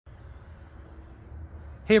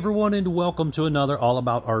Hey everyone, and welcome to another All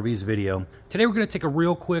About RVs video. Today we're going to take a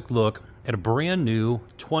real quick look at a brand new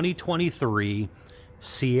 2023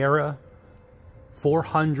 Sierra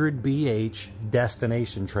 400BH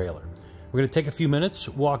Destination trailer. We're going to take a few minutes,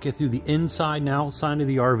 walk you through the inside and outside of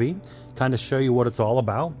the RV, kind of show you what it's all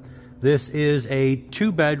about. This is a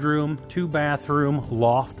 2-bedroom, 2-bathroom,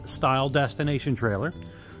 loft-style destination trailer.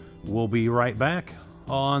 We'll be right back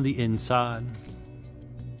on the inside.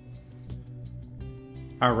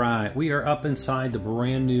 All right, we are up inside the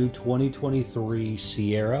brand new 2023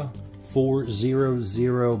 Sierra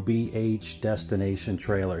 400BH Destination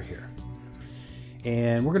trailer here.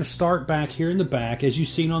 And we're going to start back here in the back. As you've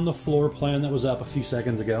seen on the floor plan that was up a few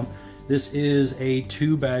seconds ago, this is a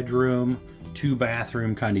 2-bedroom,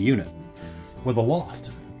 2-bathroom kind of unit with a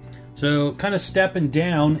loft. So kind of stepping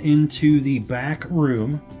down into the back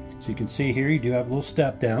room. So you can see here, you do have a little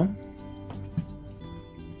step down.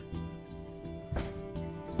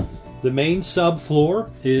 The main subfloor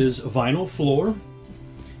is vinyl floor,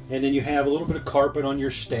 and then you have a little bit of carpet on your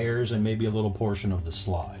stairs and maybe a little portion of the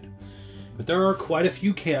slide. But there are quite a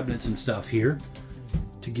few cabinets and stuff here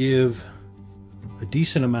to give a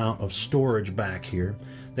decent amount of storage back here.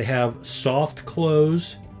 They have soft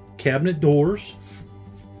close cabinet doors.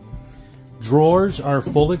 Drawers are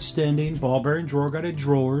full extending ball bearing drawer guided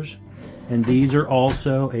drawers, and these are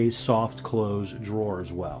also a soft close drawer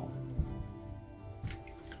as well.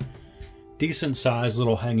 Decent sized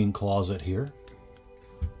little hanging closet here.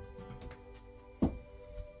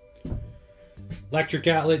 Electric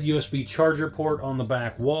outlet USB charger port on the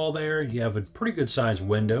back wall there. You have a pretty good sized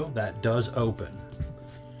window that does open.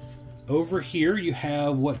 Over here you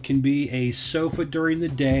have what can be a sofa during the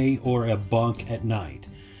day or a bunk at night.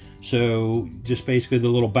 So just basically the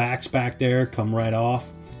little backs back there come right off,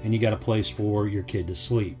 and you got a place for your kid to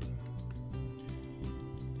sleep.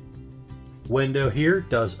 Window here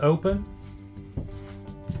does open.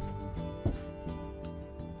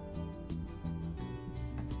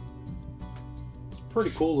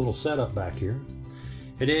 Pretty cool little setup back here.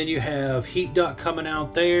 And then you have heat duct coming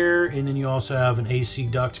out there, and then you also have an AC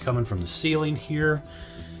duct coming from the ceiling here.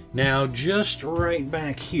 Now just right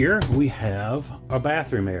back here we have a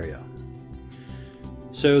bathroom area.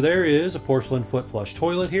 So there is a porcelain foot flush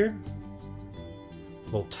toilet here.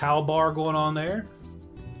 Little towel bar going on there.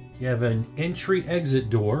 You have an entry exit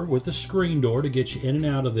door with a screen door to get you in and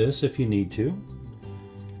out of this if you need to.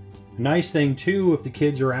 Nice thing too, if the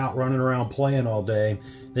kids are out running around playing all day,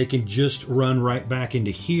 they can just run right back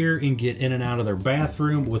into here and get in and out of their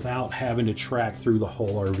bathroom without having to track through the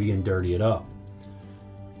whole RV and dirty it up.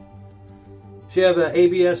 So you have an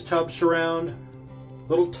ABS tub surround,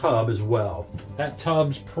 little tub as well. That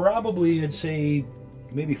tub's probably, I'd say,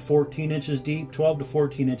 maybe 14 inches deep, 12 to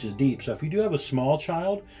 14 inches deep. So if you do have a small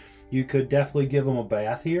child, you could definitely give them a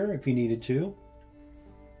bath here if you needed to.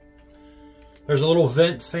 There's a little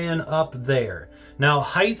vent fan up there. Now,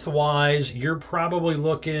 height-wise, you're probably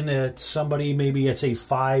looking at somebody, maybe it's a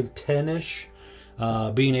 5'10"-ish,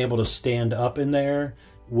 being able to stand up in there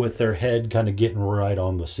with their head kind of getting right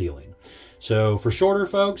on the ceiling. So for shorter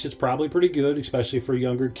folks, it's probably pretty good, especially for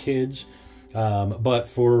younger kids. But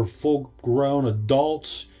for full-grown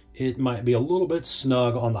adults, it might be a little bit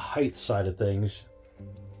snug on the height side of things.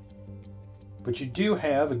 But you do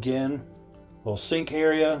have, again, a little sink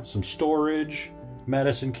area, some storage,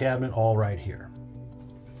 medicine cabinet, all right here.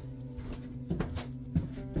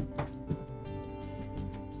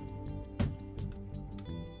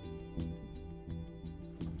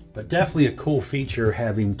 But definitely a cool feature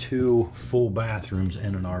having 2 full bathrooms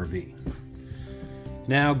in an RV.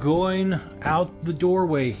 Now going out the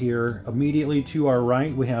doorway here, immediately to our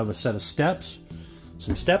right, we have a set of steps,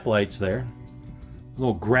 some step lights there, a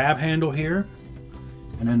little grab handle here.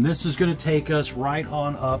 And then this is going to take us right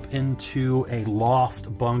on up into a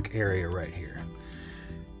loft bunk area right here.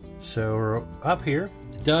 So we're up here.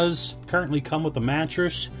 It does currently come with a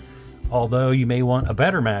mattress, although you may want a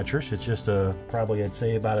better mattress. It's just a, probably I'd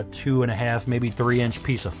say about a 2.5, maybe 3-inch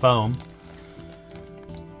piece of foam.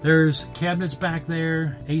 There's cabinets back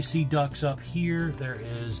there, AC ducts up here. There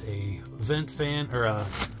is a vent fan, or a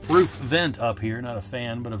roof vent up here, not a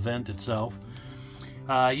fan, but a vent itself.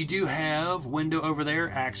 You do have window over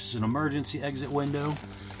there, acts as an emergency exit window,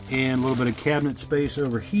 and a little bit of cabinet space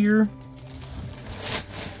over here.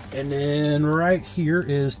 And then right here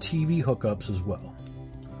is TV hookups as well.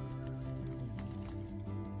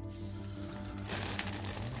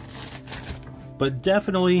 But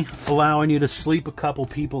definitely allowing you to sleep a couple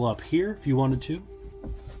people up here if you wanted to.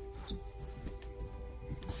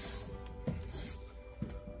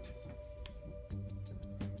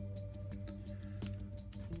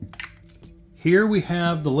 Here we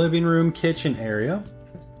have the living room kitchen area.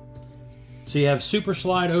 So you have super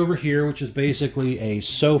slide over here, which is basically a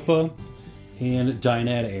sofa and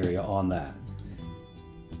dinette area on that.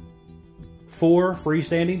 4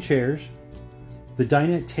 freestanding chairs. The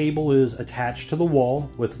dinette table is attached to the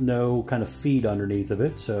wall with no kind of feet underneath of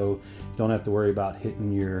it, so you don't have to worry about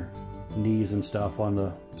hitting your knees and stuff on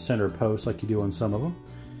the center post like you do on some of them.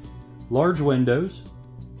 Large windows,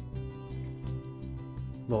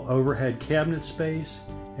 little overhead cabinet space,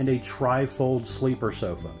 and a tri-fold sleeper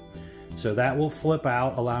sofa. So that will flip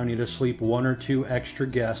out, allowing you to sleep 1 or 2 extra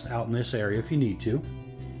guests out in this area if you need to.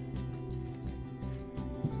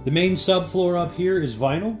 The main subfloor up here is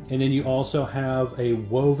vinyl, and then you also have a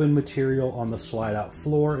woven material on the slide out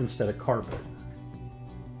floor instead of carpet.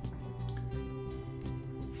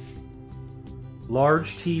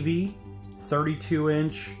 Large TV,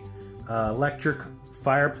 32-inch electric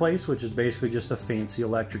fireplace, which is basically just a fancy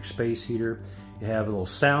electric space heater. You have a little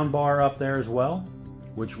sound bar up there as well,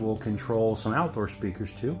 which will control some outdoor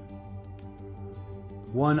speakers too.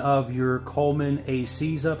 One of your Coleman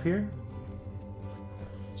ACs up here.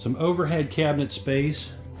 Some overhead cabinet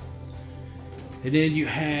space. And then you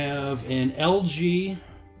have an LG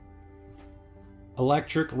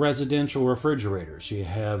electric residential refrigerator. So you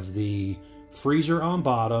have the freezer on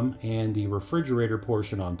bottom and the refrigerator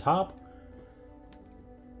portion on top.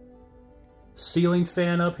 Ceiling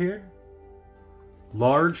fan up here.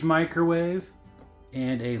 Large microwave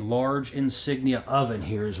and a large Insignia oven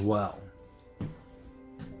here as well.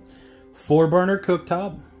 4-burner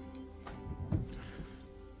cooktop.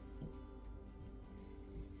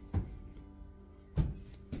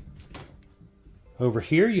 Over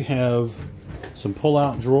here you have some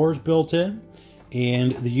pull-out drawers built in,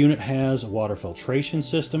 and the unit has a water filtration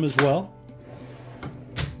system as well.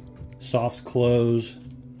 Soft close.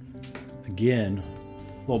 Again,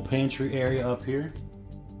 little pantry area up here.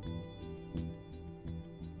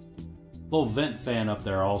 Little vent fan up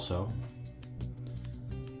there also.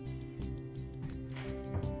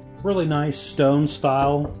 Really nice stone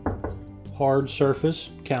style hard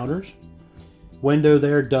surface counters. Window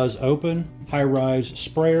there does open. High-rise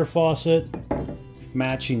sprayer faucet.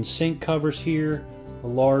 Matching sink covers here. A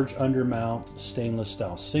large undermount stainless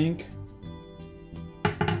style sink.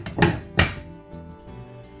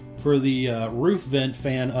 For the roof vent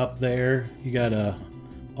fan up there, you got a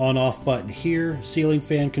on-off button here. Ceiling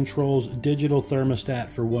fan controls, digital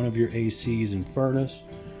thermostat for one of your ACs and furnace.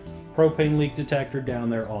 Propane leak detector down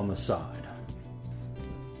there on the side.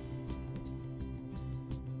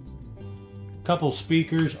 Couple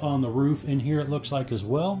speakers on the roof in here, it looks like, as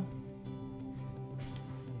well.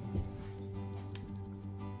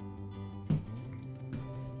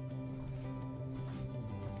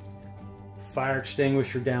 Fire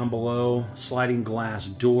extinguisher down below, sliding glass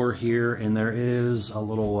door here, and there is a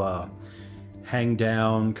little hang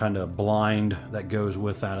down kind of blind that goes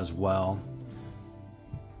with that as well.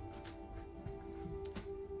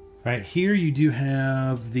 Right here you do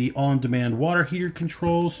have the on-demand water heater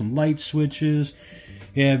controls, some light switches.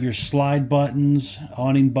 You have your slide buttons,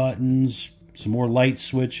 awning buttons, some more light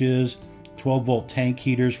switches, 12-volt tank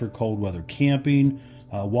heaters for cold weather camping,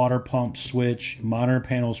 water pump switch, monitor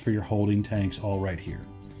panels for your holding tanks, all right here.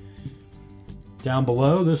 Down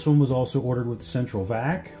below, this one was also ordered with the central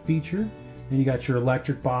vac feature. And you got your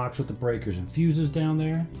electric box with the breakers and fuses down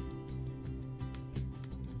there.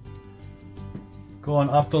 Going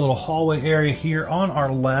up the little hallway area here, on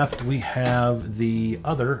our left we have the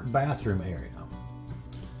other bathroom area.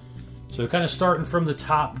 So kind of starting from the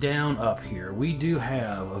top down up here, we do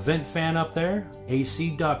have a vent fan up there,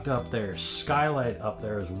 AC duct up there, skylight up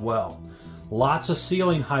there as well. Lots of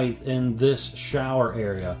ceiling height in this shower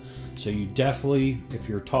area. So you definitely, if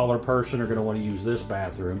you're a taller person, are going to want to use this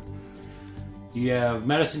bathroom. You have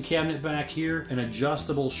medicine cabinet back here, an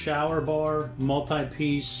adjustable shower bar,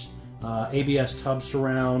 multi-piece ABS tub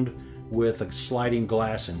surround with a sliding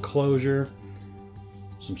glass enclosure.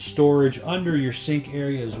 Some storage under your sink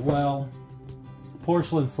area as well.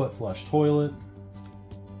 Porcelain foot flush toilet.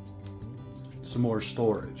 Some more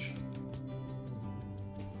storage.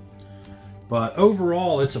 But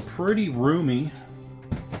overall, it's a pretty roomy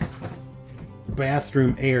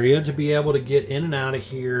bathroom area to be able to get in and out of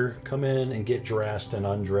here, come in and get dressed and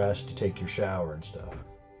undressed to take your shower and stuff.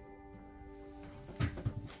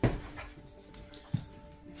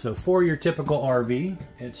 So for your typical RV,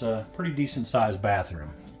 it's a pretty decent sized bathroom.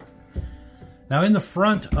 Now in the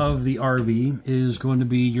front of the RV is going to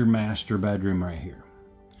be your master bedroom right here.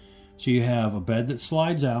 So you have a bed that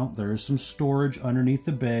slides out. There is some storage underneath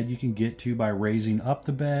the bed you can get to by raising up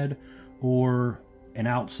the bed, or an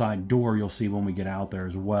outside door you'll see when we get out there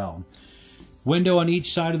as well. Window on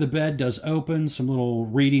each side of the bed does open. Some little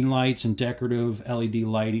reading lights and decorative LED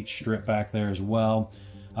light each strip back there as well.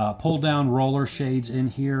 Pull down roller shades in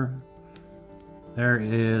here. There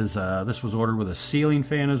is, this was ordered with a ceiling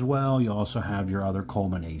fan as well. You also have your other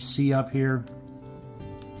Coleman AC up here.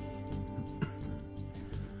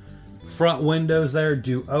 Front windows there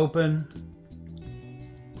do open.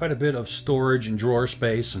 Quite a bit of storage and drawer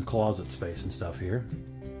space and closet space and stuff here.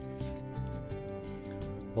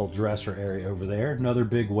 Little dresser area over there. Another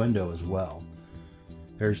big window as well.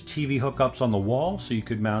 There's TV hookups on the wall, so you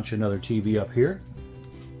could mount another TV up here.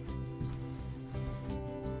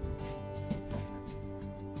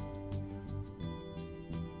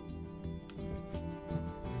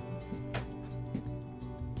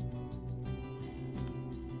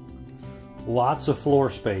 Lots of floor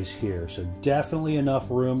space here, so definitely enough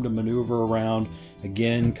room to maneuver around.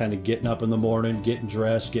 Again, kind of getting up in the morning, getting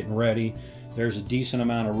dressed, getting ready. There's a decent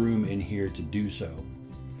amount of room in here to do so.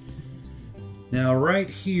 Now right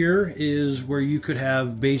here is where you could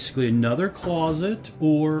have basically another closet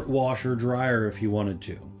or washer dryer if you wanted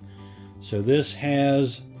to. So this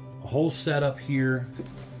has a whole setup here.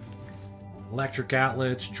 Electric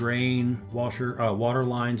outlets, drain, water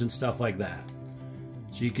lines and stuff like that.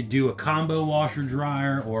 So you could do a combo washer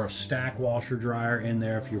dryer or a stack washer dryer in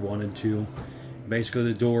there if you wanted to. Basically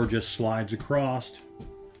the door just slides across.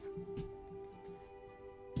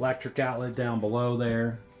 Electric outlet down below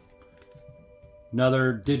there.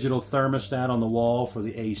 Another digital thermostat on the wall for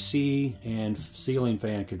the AC and ceiling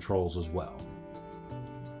fan controls as well.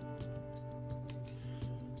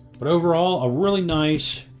 But overall, a really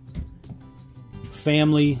nice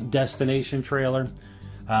family destination trailer.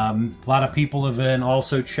 A lot of people have been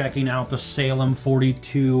also checking out the Salem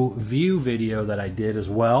 42 view video that I did as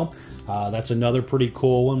well. That's another pretty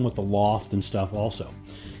cool one with the loft and stuff also.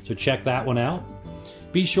 So check that one out.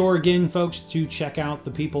 Be sure again, folks, to check out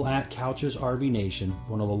the people at Couch's RV Nation,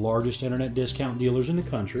 one of the largest internet discount dealers in the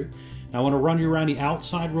country. Now I want to run you around the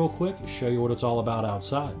outside real quick, show you what it's all about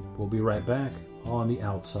outside. We'll be right back on the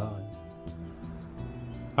outside.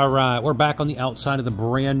 All right, we're back on the outside of the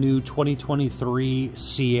brand new 2023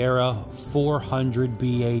 Sierra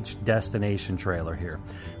 400BH destination trailer here.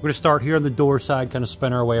 We're going to start here on the door side, kind of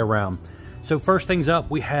spin our way around. So first things up,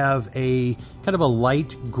 we have a kind of a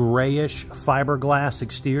light grayish fiberglass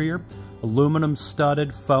exterior, aluminum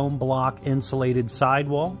studded foam block insulated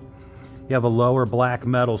sidewall. You have a lower black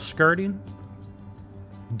metal skirting,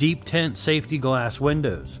 deep tint safety glass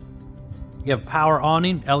windows. You have power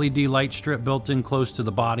awning, LED light strip built in close to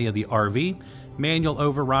the body of the RV, manual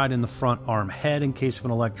override in the front arm head in case of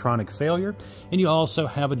an electronic failure, and you also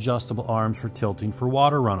have adjustable arms for tilting for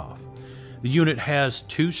water runoff. The unit has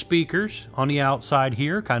 2 speakers on the outside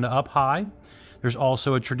here, kind of up high. There's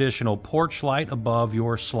also a traditional porch light above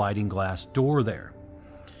your sliding glass door there.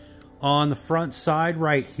 On the front side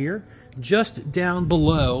right here, just down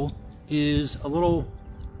below is a little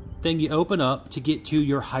thing you open up to get to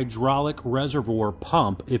your hydraulic reservoir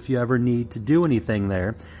pump if you ever need to do anything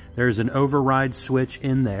there. There's an override switch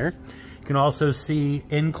in there. You can also see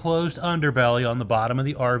enclosed underbelly on the bottom of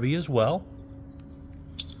the RV as well.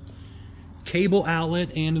 Cable outlet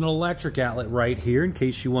and an electric outlet right here in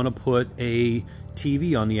case you want to put a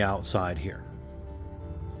TV on the outside here.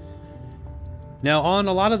 Now on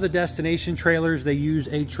a lot of the destination trailers, they use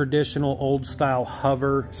a traditional old style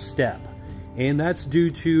hover step. And that's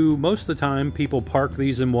due to most of the time people park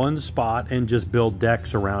these in one spot and just build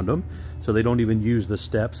decks around them. So they don't even use the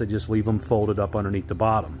steps, they just leave them folded up underneath the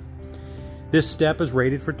bottom. This step is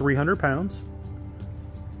rated for 300 pounds.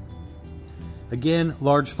 Again,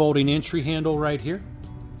 large folding entry handle right here.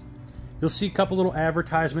 You'll see a couple little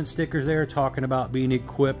advertisement stickers there talking about being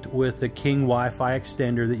equipped with the King Wi-Fi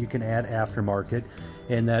extender that you can add aftermarket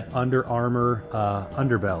and that Under Armour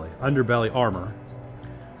underbelly armor.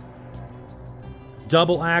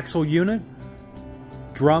 Double axle unit,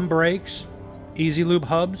 drum brakes, easy lube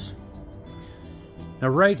hubs. Now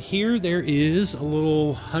right here there is a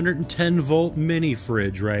little 110 volt mini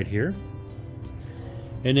fridge right here.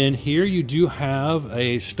 And then here you do have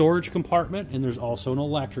a storage compartment and there's also an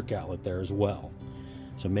electric outlet there as well.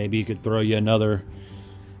 So maybe you could throw you another,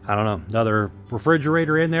 I don't know, another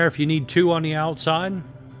refrigerator in there if you need 2 on the outside.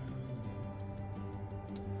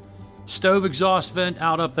 Stove exhaust vent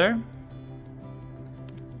out up there.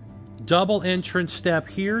 Double entrance step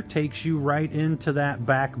here takes you right into that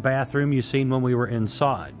back bathroom you seen when we were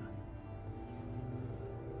inside.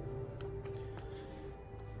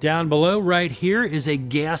 Down below right here is a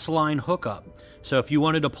gas line hookup. So if you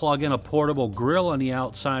wanted to plug in a portable grill on the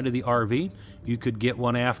outside of the RV, you could get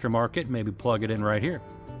one aftermarket, maybe plug it in right here.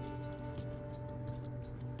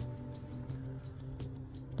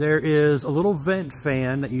 there is a little vent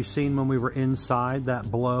fan that you've seen when we were inside that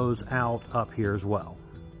blows out up here as well.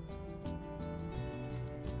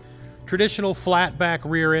 Traditional flat back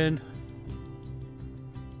rear end.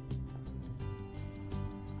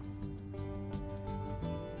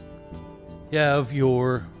 You have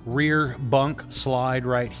your rear bunk slide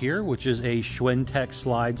right here, which is a Schwintek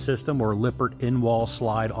slide system or Lippert in-wall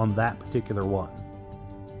slide on that particular one.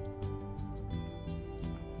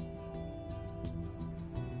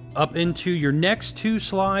 Up into your next two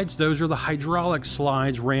slides, those are the hydraulic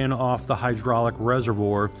slides ran off the hydraulic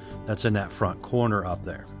reservoir that's in that front corner up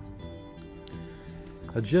there.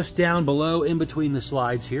 Just down below in between the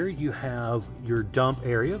slides here, you have your dump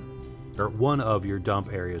area, or one of your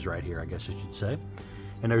dump areas right here, I guess I should say.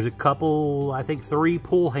 And there's a couple, I think 3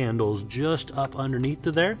 pull handles just up underneath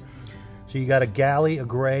of there. So you got a galley, a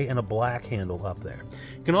gray, and a black handle up there.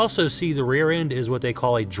 You can also see the rear end is what they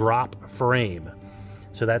call a drop frame.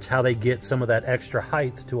 So that's how they get some of that extra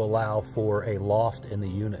height to allow for a loft in the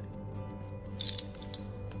unit.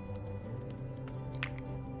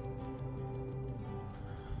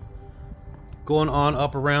 Going on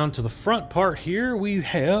up around to the front part here, we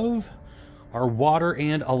have our water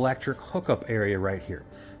and electric hookup area right here.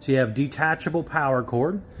 So you have detachable power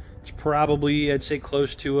cord. It's probably, I'd say,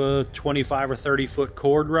 close to a 25 or 30 foot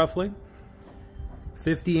cord roughly.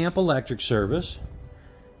 50 amp electric service.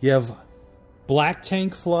 You have black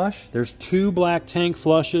tank flush. There's 2 black tank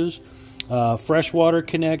flushes, freshwater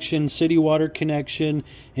connection, city water connection,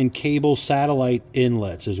 and cable satellite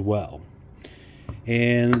inlets as well.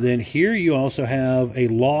 And then here you also have a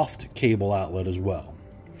loft cable outlet as well.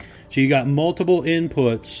 So you got multiple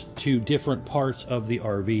inputs to different parts of the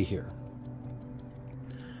RV here.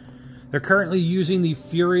 They're currently using the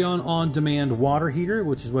Furrion on-demand water heater,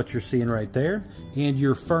 which is what you're seeing right there, and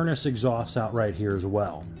your furnace exhaust out right here as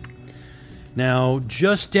well. Now,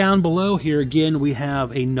 just down below here, again, we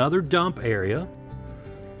have another dump area.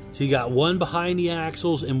 So you got one behind the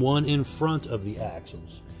axles and one in front of the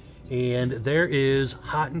axles. And there is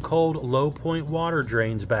hot and cold low point water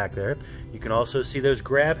drains back there. You can also see those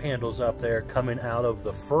grab handles up there coming out of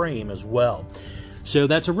the frame as well. So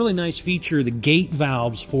that's a really nice feature. The gate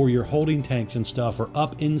valves for your holding tanks and stuff are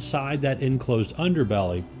up inside that enclosed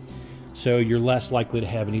underbelly. So you're less likely to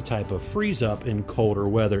have any type of freeze up in colder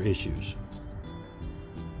weather issues.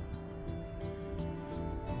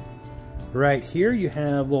 Right here you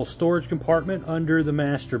have a little storage compartment under the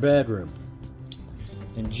master bedroom.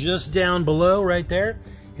 And just down below right there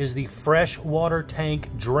is the fresh water tank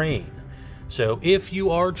drain. So if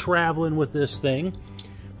you are traveling with this thing,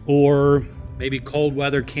 or maybe cold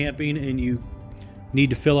weather camping and you need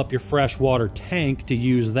to fill up your fresh water tank to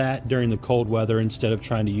use that during the cold weather instead of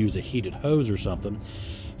trying to use a heated hose or something,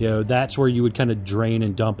 you know, that's where you would kind of drain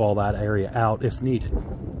and dump all that area out if needed.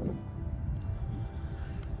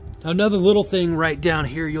 Another little thing right down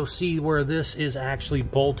here, you'll see where this is actually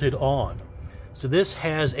bolted on. So this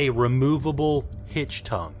has a removable hitch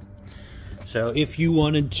tongue. So if you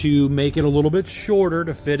wanted to make it a little bit shorter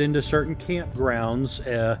to fit into certain campgrounds,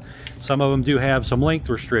 some of them do have some length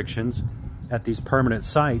restrictions at these permanent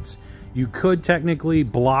sites, you could technically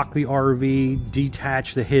block the RV,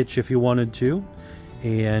 detach the hitch if you wanted to,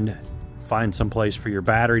 and find some place for your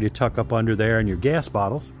battery to tuck up under there and your gas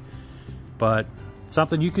bottles. But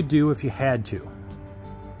something you could do if you had to.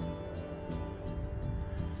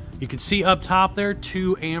 You can see up top there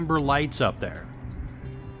 2 amber lights up there.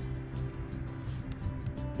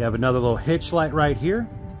 You have another little hitch light right here.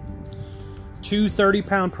 2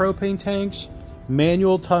 30-pound propane tanks,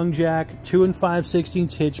 manual tongue jack, 2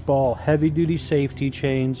 5/16 hitch ball, heavy duty safety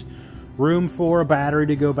chains, room for a battery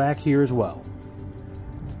to go back here as well.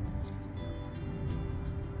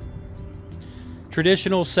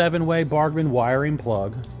 Traditional 7-way Bargman wiring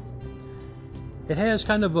plug. It has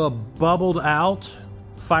kind of a bubbled out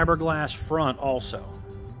fiberglass front also.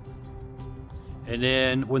 And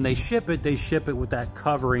then when they ship it with that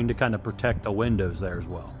covering to kind of protect the windows there as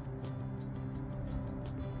well.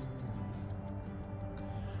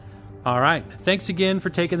 All right, thanks again for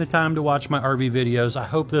taking the time to watch my RV videos. I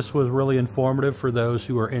hope this was really informative for those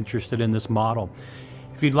who are interested in this model.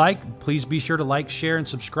 If you'd like, please be sure to like, share, and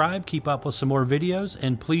subscribe. Keep up with some more videos.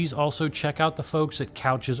 And please also check out the folks at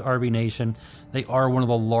Couch's RV Nation. They are one of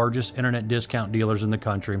the largest internet discount dealers in the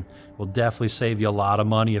country. Will definitely save you a lot of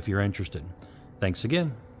money if you're interested. Thanks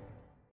again.